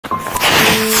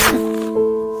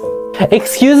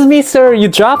Excuse me, sir, you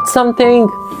dropped something.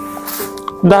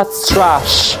 That's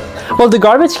trash. Well, the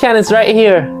garbage can is right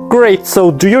here. Great,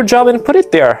 so do your job and put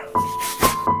it there.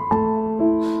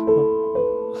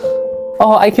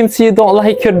 Oh, I can see you don't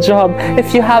like your job.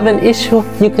 If you have an issue,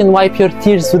 you can wipe your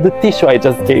tears with the tissue I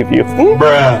just gave you.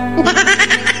 Bruh.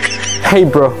 Hey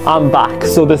bro, I'm back.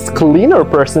 So this cleaner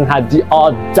person had the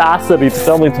audacity to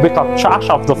tell me to pick up trash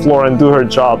off the floor and do her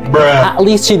job. Bruh. At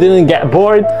least she didn't get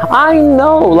bored. I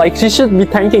know, like she should be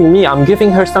thanking me. I'm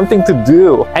giving her something to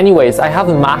do. Anyways, I have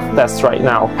a math test right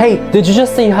now. Hey, did you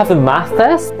just say you have a math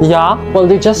test? Yeah, well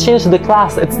they just changed the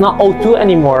class. It's not 02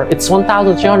 anymore. It's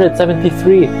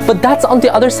 1373. But that's on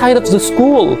the other side of the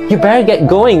school. You better get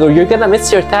going or you're gonna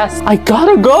miss your test. I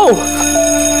gotta go.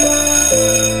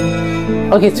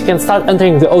 Okay, so you can start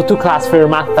entering the 02 class for your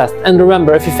math test. And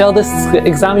remember, if you fail this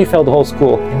exam, you fail the whole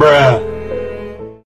school. Bruh.